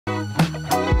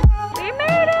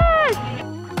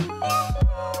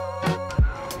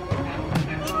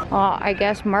Well, I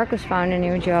guess Marcus found a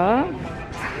new job.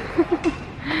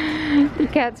 The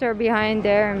cats are behind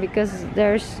there, and because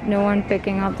there's no one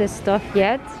picking up this stuff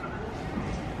yet.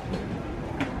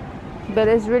 But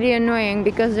it's really annoying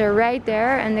because they're right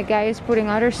there and the guy is putting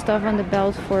other stuff on the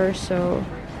belt first, so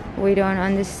we don't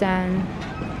understand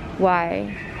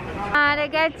why. The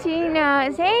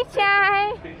gatinos. Hey,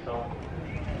 Chai!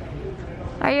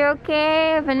 Are you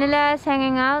okay? Vanilla is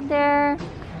hanging out there.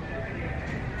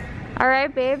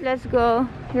 Alright, babe, let's go.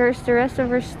 Here's the rest of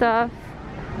her stuff.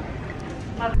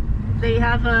 They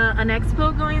have an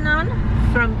expo going on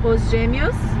from Os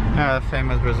Gêmeos.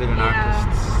 Famous Brazilian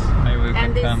artists. Maybe we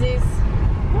can come.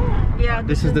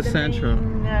 This is the central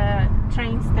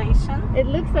train station. It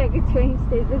looks like a train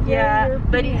station. Yeah,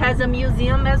 but it has a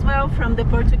museum as well from the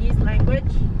Portuguese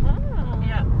language. Oh.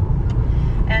 Yeah.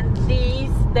 And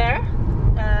these there,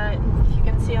 if you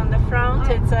can see on the front,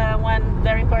 it's one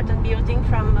very important building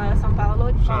from São Paulo.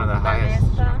 It's one of the highest.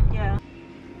 Yeah.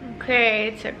 Okay,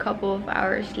 it's a couple of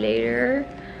hours later.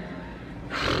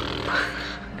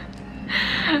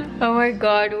 Oh my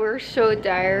god, we're so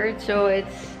tired. So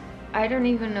it's, I don't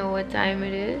even know what time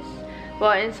it is.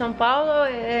 Well, in São Paulo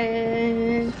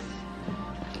it's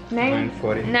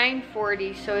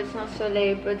 9:40, so it's not so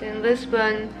late. But in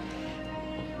Lisbon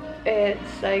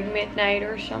it's like midnight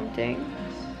or something.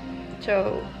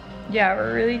 So yeah,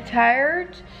 we're really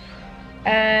tired.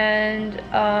 And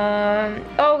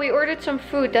oh, we ordered some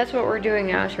food. That's what we're doing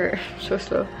now. Sure. So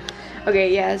slow. Okay,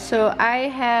 yeah, so I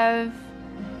have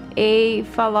a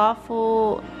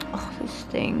falafel. Oh, this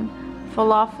thing,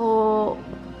 falafel.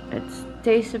 It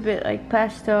tastes a bit like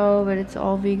pesto, but it's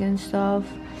all vegan stuff.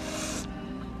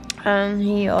 And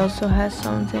he also has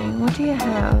something. What do you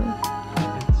have?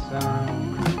 It's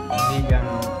vegan.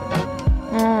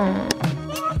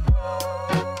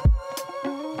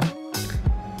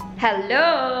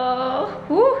 Hello!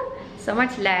 Woo! So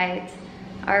much light.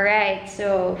 Alright,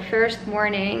 so first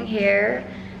morning here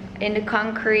in the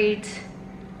concrete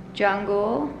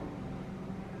jungle.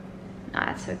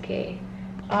 That's okay.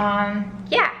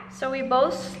 Yeah, so we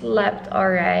both slept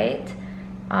alright.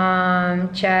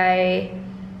 Chai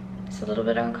is a little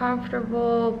bit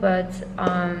uncomfortable, but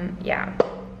yeah,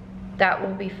 that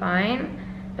will be fine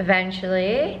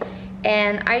eventually.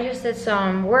 And I just did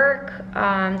some work.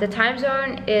 The time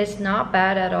zone is not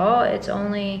bad at all. It's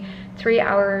only 3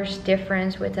 hours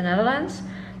difference with the Netherlands,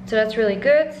 so that's really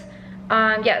good.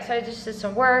 Yeah, so I just did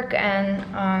some work, and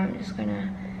I'm just gonna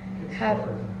have,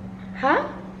 huh?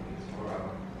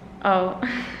 Oh,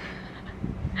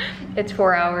 it's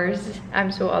 4 hours.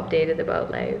 I'm so updated about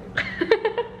life.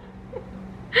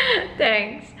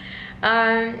 Thanks.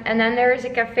 And then there is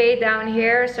a cafe down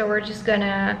here, so we're just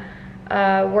gonna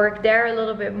work there a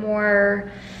little bit more,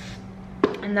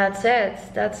 and that's it.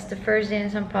 That's the first day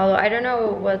in São Paulo. I don't know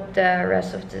what the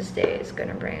rest of this day is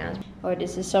gonna bring us. Oh,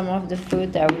 this is some of the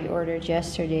food that we ordered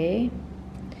yesterday.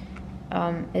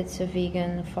 It's a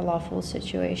vegan falafel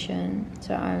situation,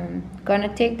 so I'm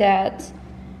gonna take that.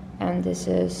 And this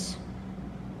is,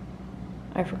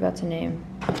 I forgot the name.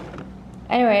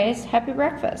 Anyways, happy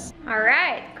breakfast. All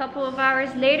right, a couple of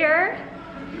hours later.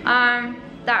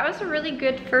 That was a really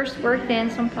good first work day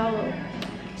in São Paulo.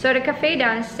 So the cafe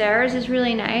downstairs is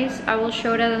really nice. I will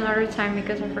show that another time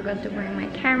because I forgot to bring my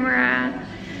camera.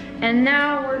 And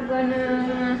now we're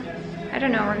gonna, I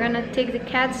don't know, we're gonna take the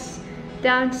cats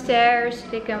downstairs so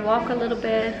they can walk a little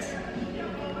bit.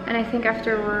 And I think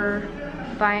after we're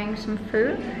buying some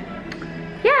food.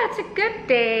 Yeah, it's a good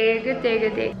day, good day,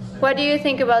 good day. What do you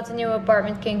think about the new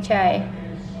apartment, King Chai?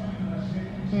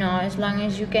 No, as long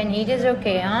as you can eat is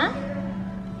okay, huh?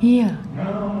 Yeah.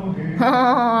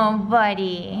 Oh,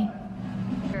 buddy.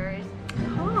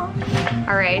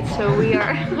 Alright, so we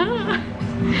are...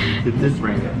 Did this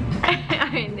bring it?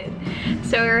 I did.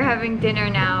 So we're having dinner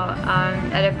now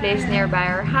at a place nearby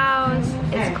our house.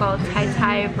 It's called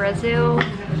Thai Brazil.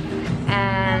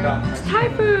 And it's Thai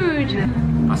food.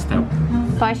 Pastel.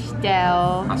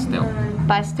 Pastel. Pastel.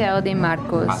 Pastel de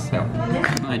Marcos. Pastel.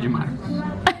 Não é de Marcos.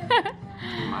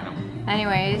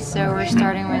 Anyways, so we're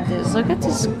starting with this. Look at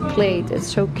this plate, it's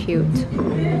so cute.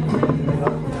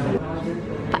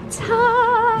 Pad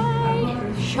Thai!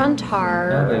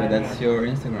 Shantar. Oh, baby, that's your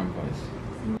Instagram voice.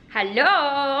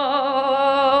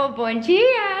 Hello! Bom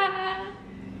dia!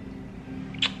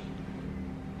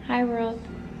 Hi world.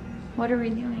 What are we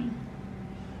doing?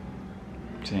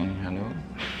 Saying hello.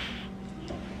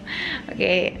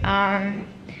 Okay,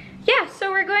 yeah,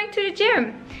 so we're going to the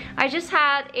gym. I just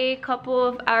had a couple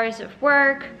of hours of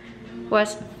work,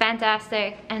 was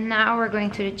fantastic, and now we're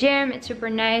going to the gym. It's super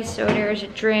nice. So there's a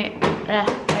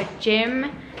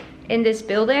gym in this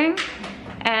building,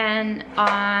 And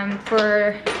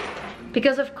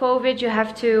because of COVID, you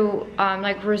have to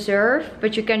like reserve,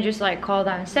 but you can just like call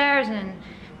downstairs and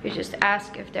you just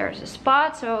ask if there's a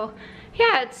spot. So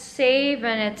yeah, it's safe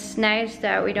and it's nice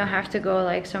that we don't have to go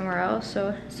like somewhere else.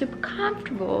 So super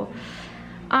comfortable.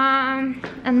 And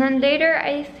then later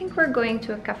I think we're going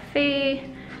to a cafe,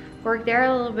 work there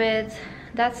a little bit.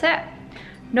 That's it.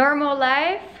 Normal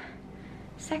life.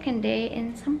 Second day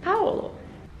in São Paulo.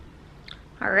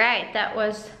 All right, that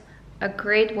was a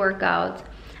great workout.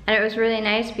 And it was really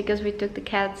nice because we took the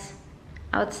cats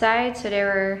outside, so they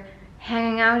were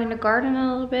hanging out in the garden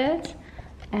a little bit.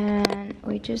 And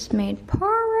we just made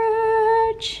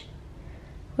porridge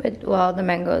with, well, the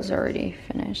mango is already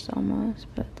finished almost,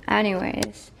 but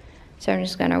anyways, so I'm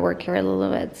just gonna work here a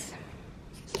little bit.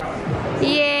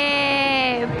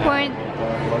 Yay!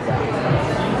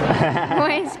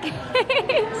 Points case.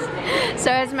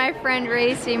 So it's my friend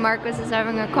Racy. Marcus is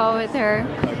having a call with her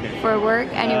for work.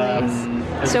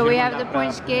 Anyways, so we have the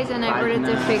punch case and I ordered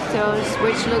the fictos,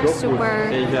 which looks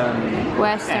super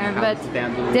Western. But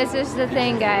this is the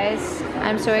thing, guys.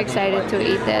 I'm so excited to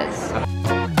eat this.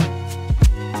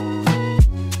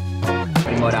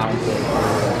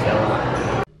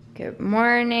 Good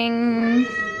morning.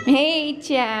 Hey,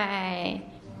 Chai.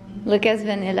 Look at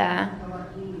Vanilla.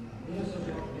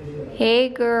 Hey,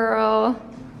 girl.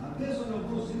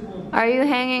 Are you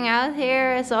hanging out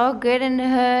here? It's all good in the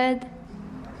hood.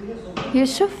 You're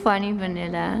so funny,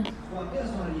 Vanilla.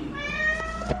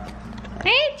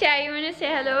 Hey, Chai, you wanna say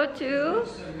hello too?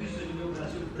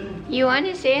 You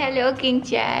wanna say hello, King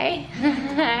Chai?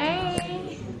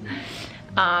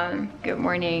 Hi. Good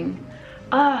morning.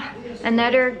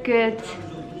 Another good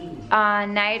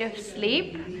night of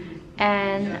sleep.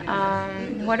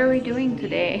 And what are we doing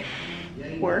today?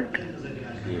 Work.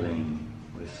 Dealing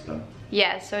with stuff.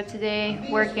 Yeah, so today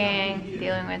working,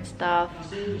 dealing with stuff.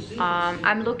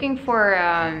 I'm looking for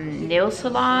a nail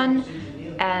salon,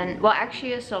 and well,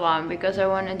 actually a salon, because I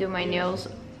want to do my nails,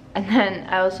 and then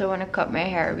I also want to cut my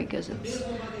hair because it's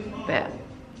a bit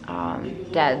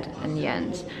dead in the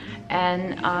end.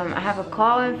 And I have a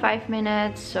call in 5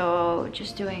 minutes, so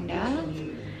just doing that.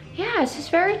 Yeah, it's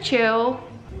just very chill.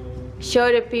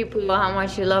 Show the people how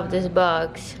much you love this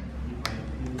box.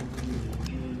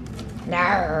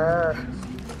 No.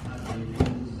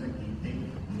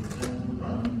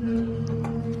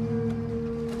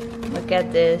 Look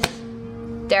at this.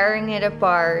 Tearing it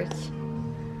apart.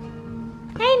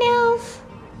 Hi, Nils.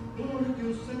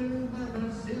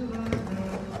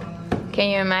 Can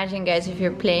you imagine, guys, if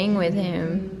you're playing with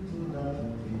him?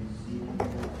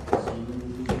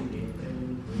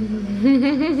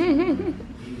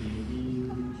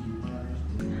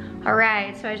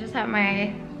 Alright, so I just had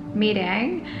my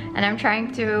meeting and I'm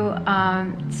trying to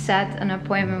set an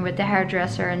appointment with the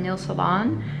hairdresser and nail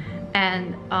salon,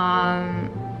 and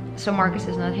so Marcus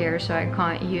is not here, so I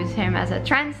can't use him as a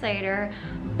translator,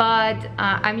 but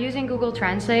I'm using Google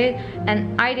Translate.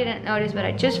 And I didn't notice, but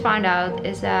I just found out,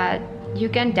 is that you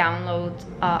can download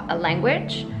a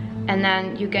language and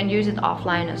then you can use it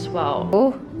offline as well.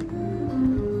 Oh,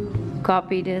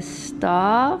 copy this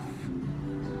stuff.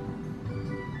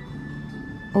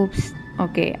 Oops.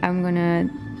 Okay, I'm gonna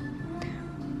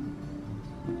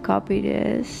copy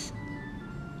this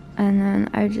and then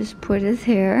I just put it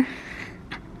here.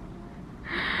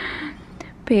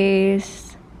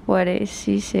 Paste. What is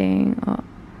he saying? Oh.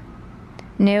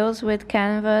 Nails with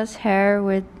canvas, hair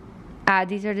with...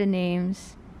 these are the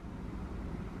names.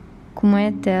 Como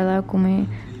é tela? Como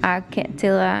é...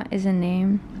 tela is a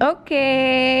name.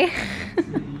 Okay.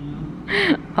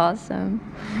 Awesome.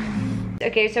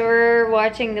 Okay, so we're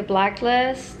watching The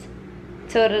Blacklist.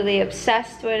 Totally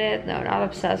obsessed with it. No, not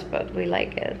obsessed, but we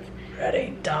like it.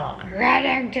 Reddington.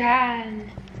 Reddington.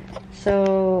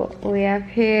 So we have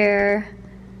here...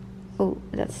 oh,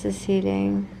 that's the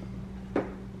ceiling.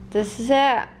 This is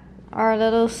it. Our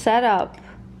little setup.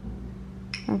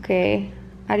 Okay.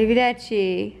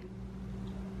 Arrivederci.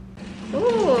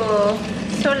 Ooh,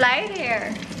 so light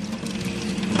here.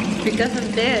 Because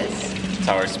of this. It's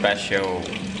our special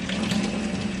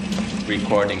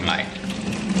recording light.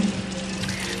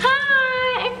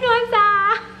 Hi,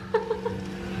 influencer!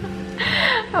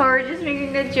 Oh, we're just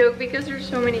making a joke because there's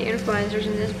so many influencers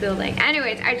in this building.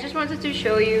 Anyways, I just wanted to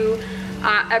show you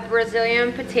a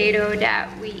Brazilian potato that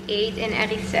we ate in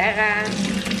Ericeira,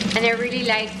 and I really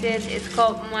liked it. It's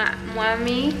called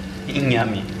mwami.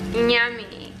 Inhame.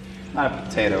 Inhame. It's not a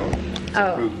potato. It's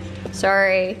a fruit.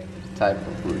 Sorry. Type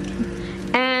of fruit.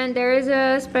 And there is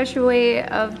a special way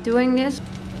of doing this.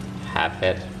 Half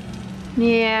it.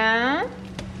 Yeah.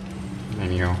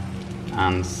 Then you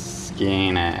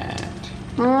unskin it.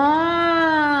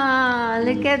 Oh.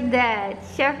 look at that,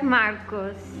 Chef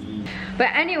Marcos. But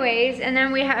anyways, and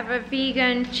then we have a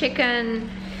vegan chicken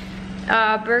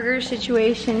burger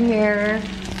situation here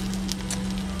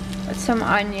with some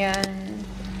onion.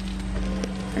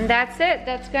 And that's it,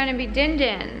 that's gonna be din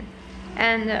din.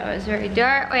 And that was very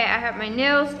dark. Wait, I have my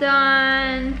nails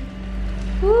done.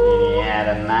 Woo. You had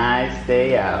a nice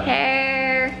day out.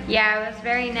 Hair. Yeah, it was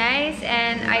very nice,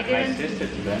 and I didn't. My sister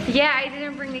today. Yeah, I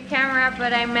didn't bring the camera,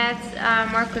 but I met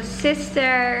Marco's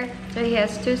sister. So he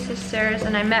has two sisters,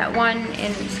 and I met one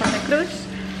in Santa Cruz,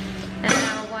 and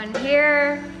now one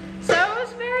here. So it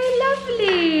was very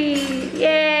lovely.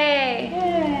 Yay!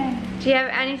 Yeah. Do you have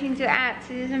anything to add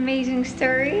to this amazing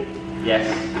story? Yes.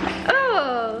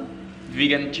 Oh.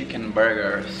 Vegan chicken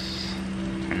burgers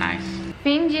are nice.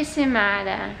 Fim de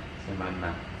semana.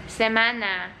 Semana.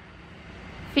 Semana.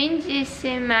 Fim de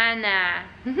semana.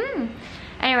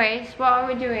 Anyways, what are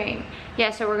we doing?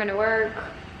 Yeah, so we're gonna work.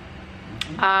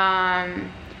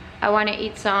 I want to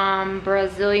eat some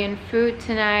Brazilian food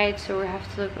tonight, so we have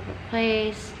to look up a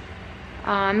place.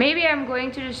 Maybe I'm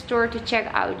going to the store to check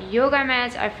out yoga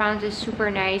mats. I found this super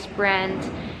nice brand.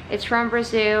 It's from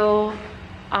Brazil.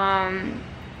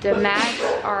 The mats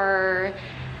are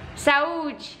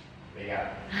Saúde.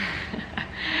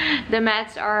 The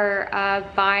mats are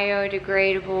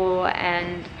biodegradable,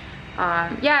 and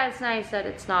yeah, it's nice that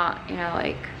it's not, you know,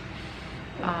 like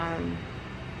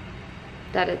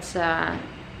that it's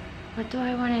what do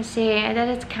I want to say, that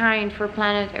it's kind for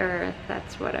planet Earth.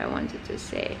 That's what I wanted to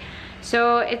say.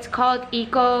 So it's called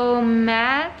Eco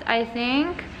Mat, I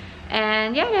think,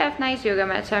 and yeah, they have nice yoga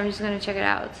mats, so I'm just gonna check it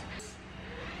out.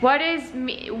 What is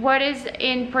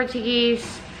in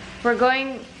Portuguese?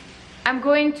 I'm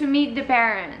going to meet the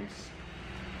parents.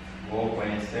 Vou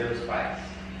conhecer os pais.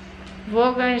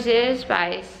 Vou conhecer os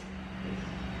pais.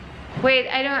 Wait,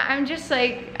 I'm just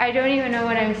like, I don't even know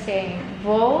what I'm saying.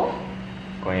 Vou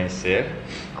Conhecer.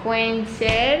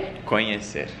 conhecer.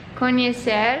 Conhecer.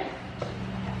 Conhecer.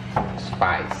 Os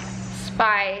pais.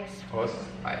 Pais. Os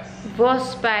pais.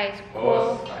 Vos pais.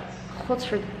 Os pais.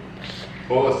 Godverd.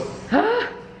 Os.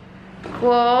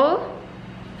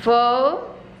 Vou.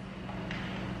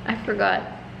 I forgot.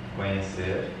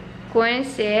 Conhecer.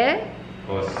 Conhecer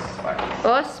Os pais.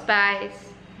 os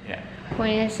pais. Yeah.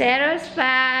 Conhecer os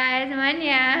pais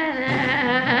mañana.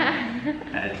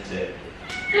 That's it.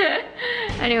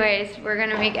 Anyways, we're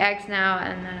gonna make eggs now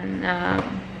and then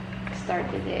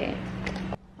start the day.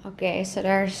 Okay, so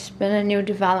there's been a new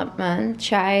development.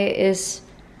 Chai is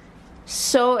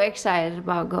so excited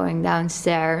about going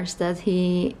downstairs that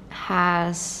he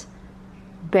has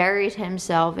buried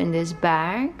himself in this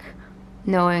bag,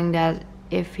 knowing that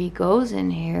if he goes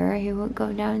in here, he will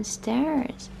go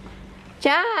downstairs.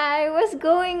 Chai, what's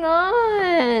going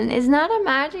on? It's not a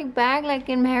magic bag like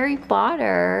in Harry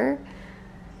Potter.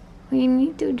 We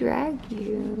need to drag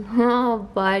you. Oh,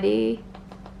 buddy.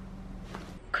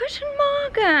 Guten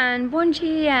Morgen, bon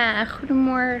dia,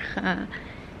 goedemorgen.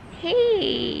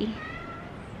 Hey.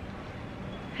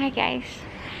 Hi guys.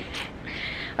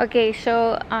 Okay,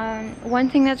 so one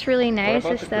thing that's really nice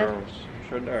is that. Girls? I'm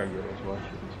sure there are girls watching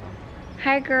this one.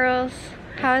 Hi girls,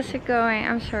 how's it going?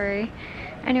 I'm sorry.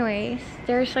 Anyways,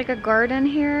 there's like a garden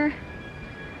here,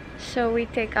 so we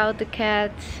take out the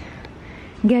cats.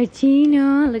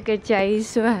 Gachino, look at Jai, he's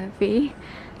so happy.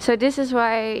 So this is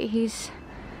why he's,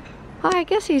 well, I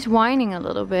guess he's whining a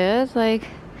little bit. Like,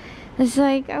 it's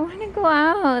like, I want to go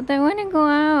out, I want to go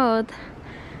out.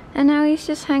 And now he's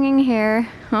just hanging here.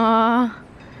 Aww,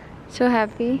 so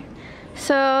happy.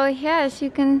 So yes,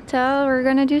 you can tell we're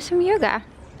gonna do some yoga.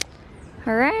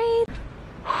 Alright.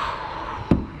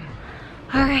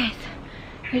 Alright,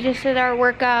 we just did our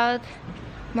workout.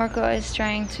 Marco is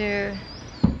trying to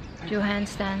do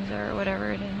handstands or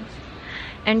whatever it is.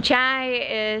 And Chai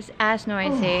is as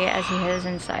noisy as he is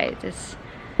inside. It's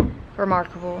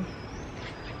remarkable.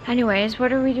 Anyways,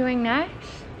 what are we doing next?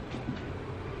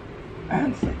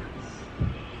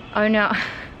 Oh no.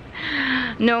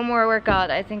 No more workout.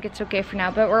 I think it's okay for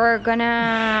now. But we're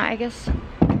gonna, I guess,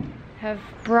 have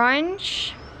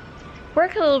brunch.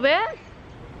 Work a little bit.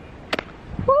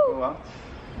 Woo.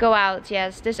 Go out,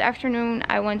 yes. This afternoon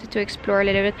I wanted to explore a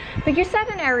little bit. But you said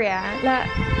an area.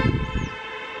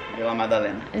 Vila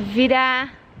Madalena.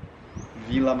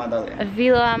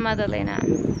 Vila Madalena.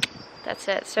 That's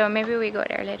it. So maybe we go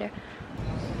there later.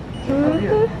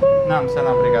 Não, precisa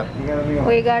não, obrigado.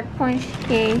 We got pão de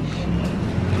queijo.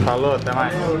 Falou, até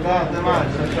mais. Até mais,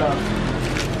 tchau.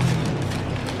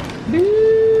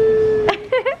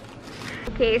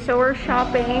 Okay, so we're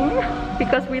shopping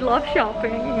because we love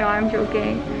shopping. No, I'm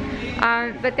joking.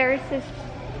 But there's this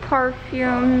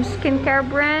perfume skincare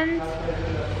brand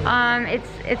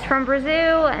It's from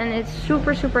Brazil and it's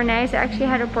super nice. I actually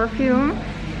had a perfume,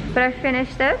 but I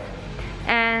finished it.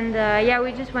 And yeah,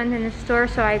 we just went in the store,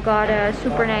 so I got a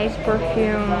super nice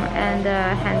perfume and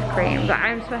a hand cream. But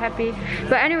I'm so happy.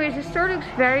 But anyways, the store looks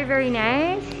very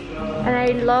nice, and I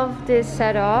love this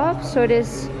setup. So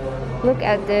this, look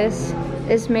at this,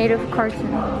 is made of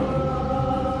carton.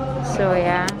 So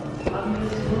yeah.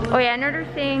 Oh yeah, another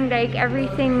thing, like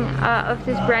everything of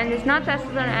this brand is not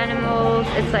tested on animals.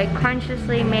 It's like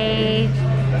consciously made.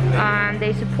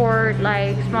 They support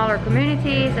like smaller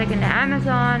communities, like in the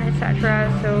Amazon, etc.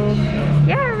 So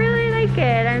yeah, I really like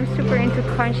it. I'm super into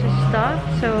conscious stuff,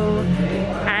 so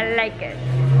I like it.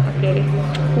 Okay,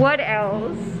 what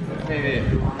else? Maybe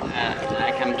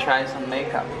I can try some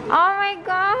makeup. Oh my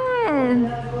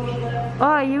god!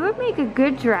 Oh, you would make a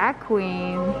good drag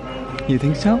queen. You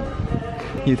think so?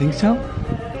 You think so?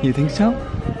 You think so?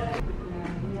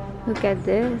 Look at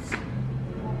this.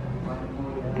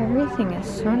 Everything is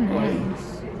so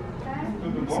nice.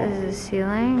 This is the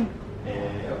ceiling.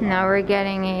 Now we're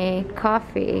getting a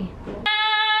coffee.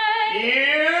 You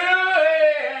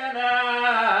and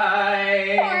I.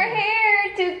 We're here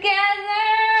together.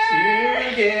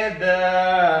 Together.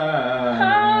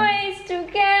 Always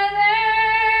together.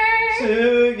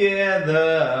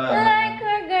 Together. Like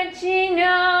we're gachinos.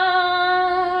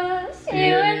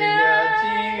 You and I.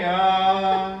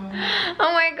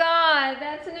 Oh my god,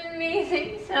 that's an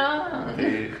amazing song. Do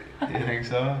you think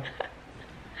so?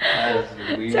 That's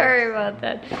weird. Sorry about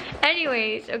that.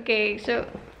 Anyways, okay, so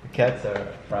Cats are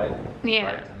frightened.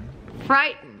 yeah.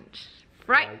 Frightened.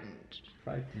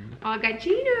 All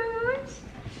gachinos.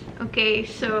 Okay,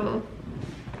 so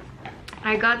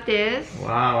I got this.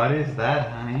 Wow, what is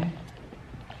that, honey?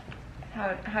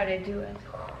 How to do it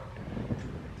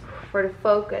for the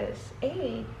focus.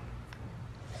 Hey.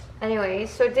 Anyway,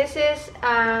 so this is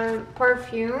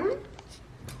perfume.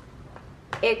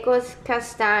 Ecos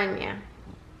Castaña.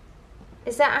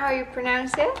 Is that how you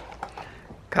pronounce it?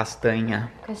 Castanha.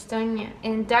 Castaña.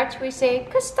 In Dutch we say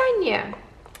castaña.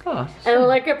 Oh, En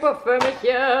lekker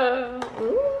parfumetje.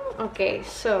 Okay,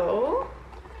 so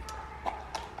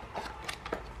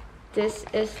this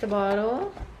is the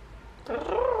bottle.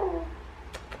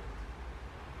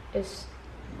 It's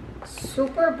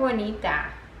super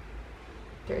bonita.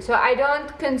 So I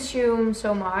don't consume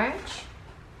so much,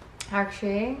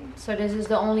 actually. So this is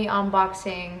the only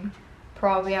unboxing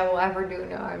probably I will ever do.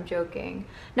 No, I'm joking.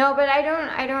 No, but I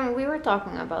don't, we were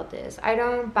talking about this. I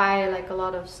don't buy like a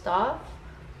lot of stuff.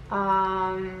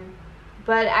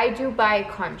 But I do buy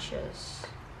consciously.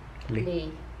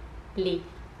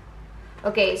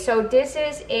 Okay, so this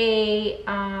is a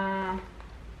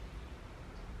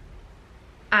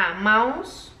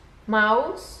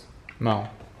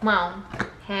mão,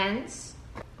 hands,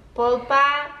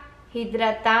 polpa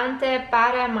hidratante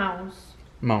para mãos.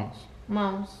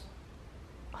 Mãos.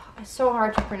 Oh, it's so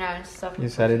hard to pronounce stuff. You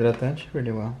said hidratante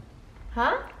really well.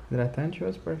 Huh? Hidratante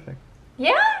was perfect.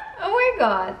 Yeah? Oh my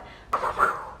god.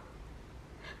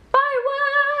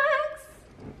 Fireworks!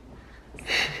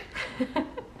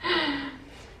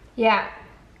 Yeah.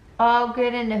 All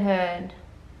good in the hood.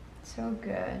 So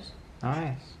good.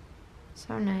 Nice.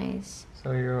 So nice.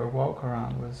 So your walk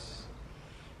around was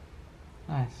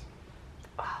nice.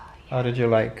 Oh, yeah. How did you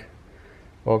like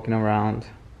walking around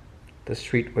the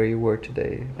street where you were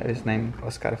today? That is named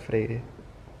Oscar Freire.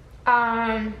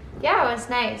 Yeah, it was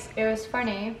nice. It was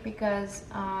funny because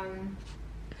I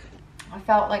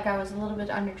felt like I was a little bit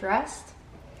underdressed.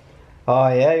 Oh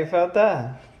yeah, you felt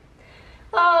that?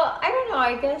 Well, I don't know,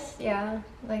 I guess, yeah.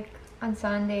 Like on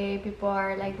Sunday, people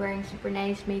are like wearing super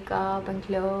nice makeup and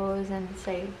clothes, and it's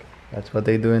like... That's what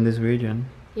they do in this region.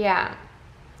 Yeah,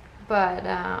 but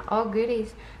all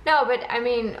goodies. No, but I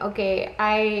mean, okay,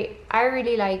 I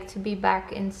really like to be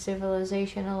back in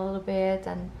civilization a little bit,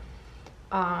 and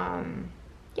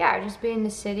yeah, just be in the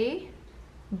city.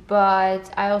 But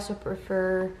I also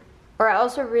prefer, or I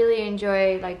also really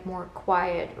enjoy like more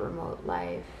quiet remote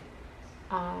life.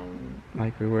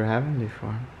 Like we were having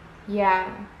before. Yeah,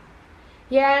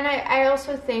 and I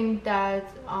also think that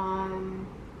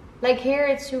like here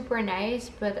it's super nice,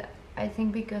 but I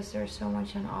think because there's so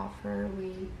much on offer,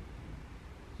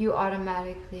 you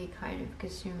automatically kind of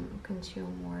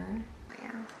consume more.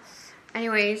 Yeah.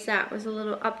 Anyways, that was a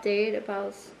little update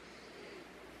about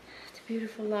the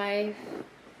beautiful life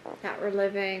that we're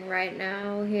living right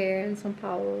now here in São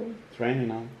Paulo. It's raining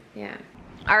now. Yeah.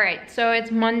 All right, so it's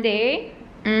Monday,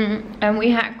 and we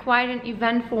had quite an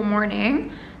eventful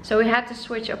morning. So we had to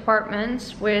switch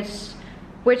apartments, which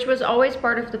was always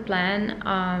part of the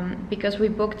plan, because we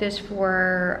booked this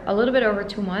for a little bit over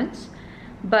 2 months.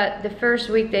 but the first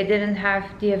week they didn't have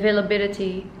the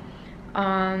availability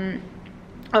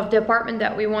of the apartment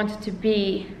that we wanted to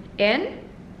be in.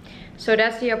 So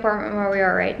that's the apartment where we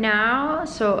are right now.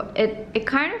 So it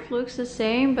kind of looks the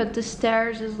same, but the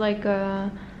stairs is like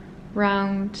a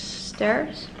round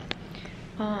stairs.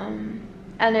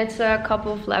 And it's a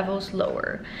couple of levels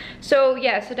lower. So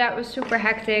yeah, so that was super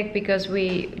hectic because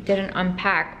we didn't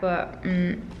unpack, but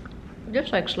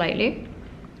just like slightly.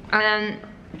 And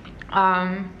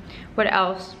then what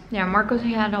else? Yeah, Marcos,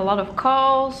 he had a lot of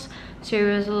calls, so he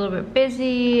was a little bit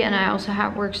busy, and I also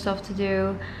had work stuff to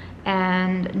do.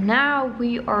 And now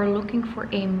we are looking for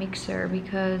a mixer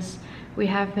because we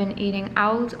have been eating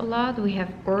out a lot. We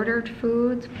have ordered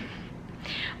food,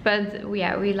 but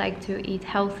yeah, we like to eat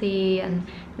healthy and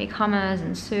make hummus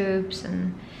and soups,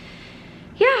 and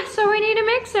yeah, so we need a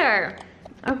mixer.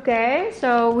 Okay,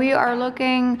 so we are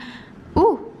looking,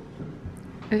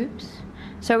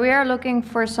 so we are looking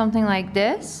for something like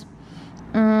this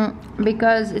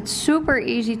because it's super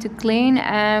easy to clean,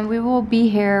 and we will be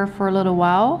here for a little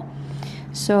while.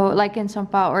 So like in São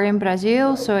Paulo or in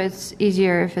Brazil, so it's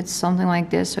easier if it's something like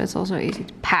this, so it's also easy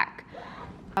to pack.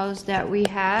 The house that we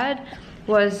had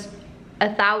was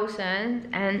 1,000,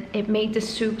 and it made the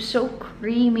soup so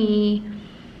creamy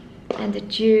and the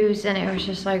juice, and it was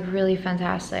just like really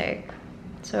fantastic.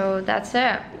 So that's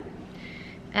it.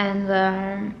 And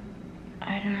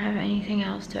I don't have anything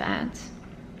else to add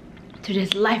to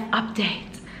this life update.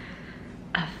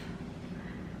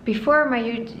 Before, my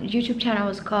YouTube channel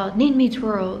was called Nin Meets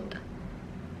World.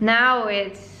 Now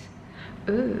it's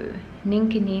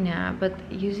Ninka Nina, but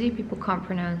usually people can't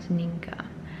pronounce Ninka.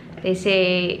 They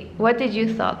say, what did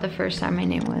you thought the first time my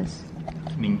name was?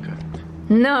 Ninka.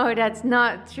 No, that's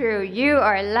not true. You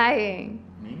are lying.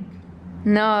 Nink?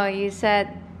 No, you said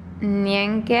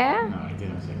Nyenke? No, I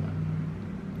didn't say that.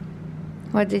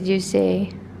 What did you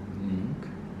say?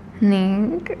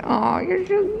 Nink. Oh, you're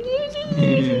so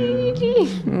easy.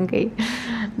 Okay,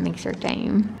 mixer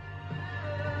time.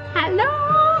 Hello.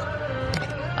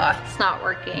 Oh, it's not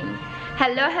working.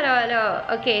 Hello.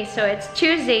 Okay, so it's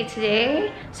Tuesday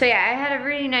today. So yeah, I had a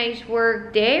really nice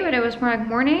work day, but it was more like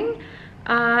morning.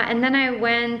 And then I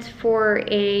went for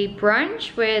a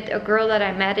brunch with a girl that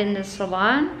I met in the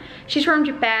salon. She's from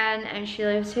Japan and she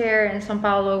lives here in São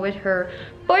Paulo with her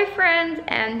boyfriend,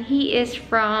 and he is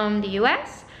from the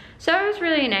US. So it was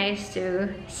really nice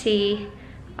to see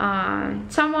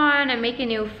someone and make a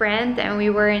new friend. And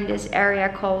we were in this area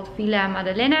called Villa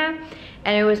Madalena,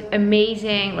 and it was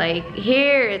amazing. Like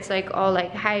here it's like all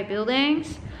like high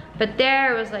buildings, but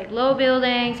there it was like low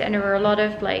buildings, and there were a lot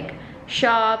of like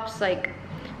shops, like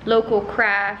local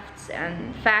crafts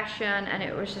and fashion, and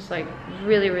it was just like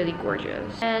really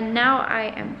gorgeous. And now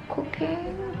I am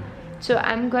cooking, so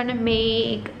I'm gonna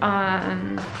make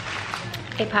a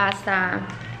pasta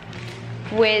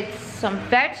with some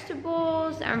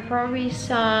vegetables and probably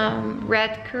some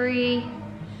red curry,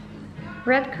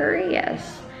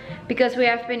 yes, because we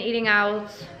have been eating out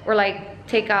or like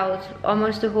takeout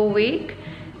almost the whole week,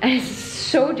 and it's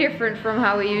so different from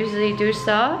how we usually do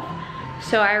stuff.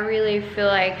 So I really feel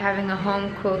like having a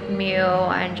home cooked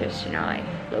meal and just, you know, like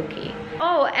low-key.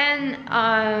 Oh, and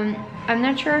I'm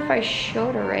not sure if I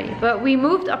showed already, but we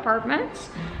moved apartments,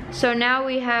 so now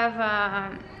we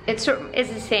have it's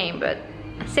the same, but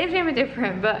same but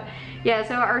different. But yeah,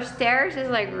 so our stairs is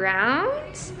like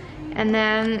round, and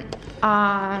then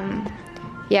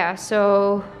yeah,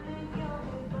 so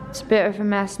it's a bit of a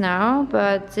mess now,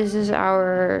 but this is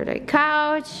our like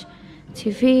couch,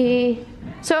 TV.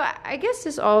 So I guess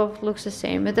this all looks the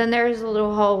same, but then there's a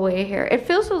little hallway here. It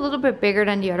feels a little bit bigger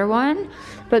than the other one,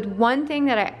 but one thing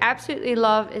that I absolutely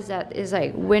love is that is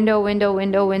like window.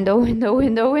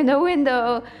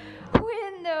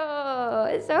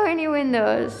 So many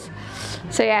windows.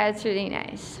 So yeah, it's really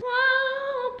nice.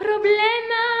 Wow,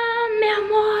 problema, mi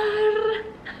amor.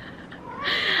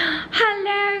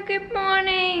 Hello, good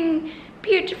morning,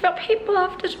 beautiful people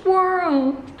of this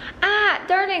world. Ah,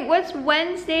 darling, what's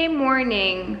Wednesday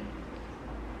morning?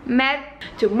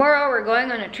 Tomorrow we're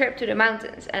going on a trip to the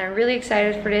mountains, and I'm really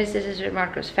excited for this. This is with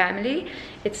Marco's family.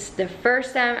 It's the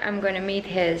first time I'm gonna meet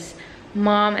his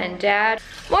mom and dad.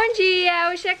 Bom dia,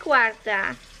 hoje é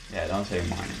quarta. Yeah, don't say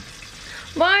morning.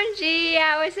 Bom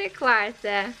dia, hoje é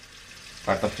quarta.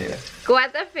 Quarta-feira.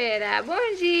 Quarta-feira.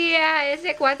 Bom dia, hoje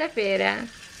é quarta-feira.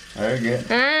 Very good.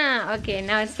 Ah, okay,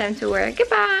 now it's time to work.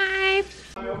 Goodbye.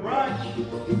 Meu brunch,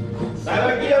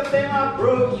 saiba que eu tenho uma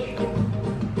approach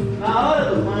na hora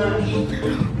do lanche.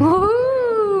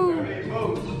 Woohoo!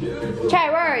 Chai,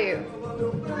 where are you?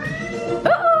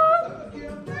 Na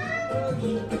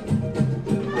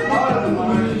hora do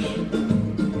lanche,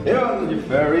 eu ando de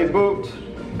ferro.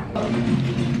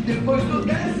 Depois do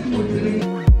 10º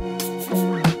treino.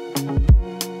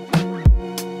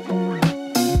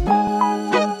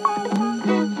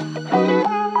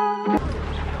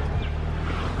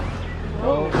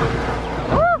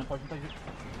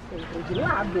 De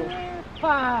lado.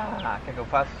 Ah, quer que eu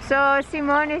faça? So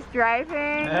Simone is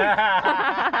driving.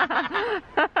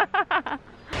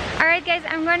 Alright guys,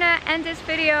 I'm gonna end this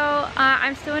video.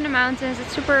 I'm still in the mountains.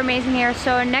 It's super amazing here.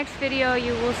 So next video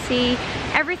you will see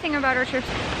everything about our trip.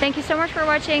 Thank you so much for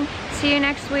watching. See you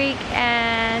next week,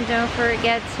 and don't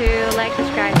forget to like,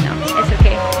 subscribe. No, it's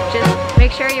okay. Just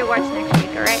make sure you watch next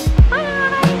week, alright?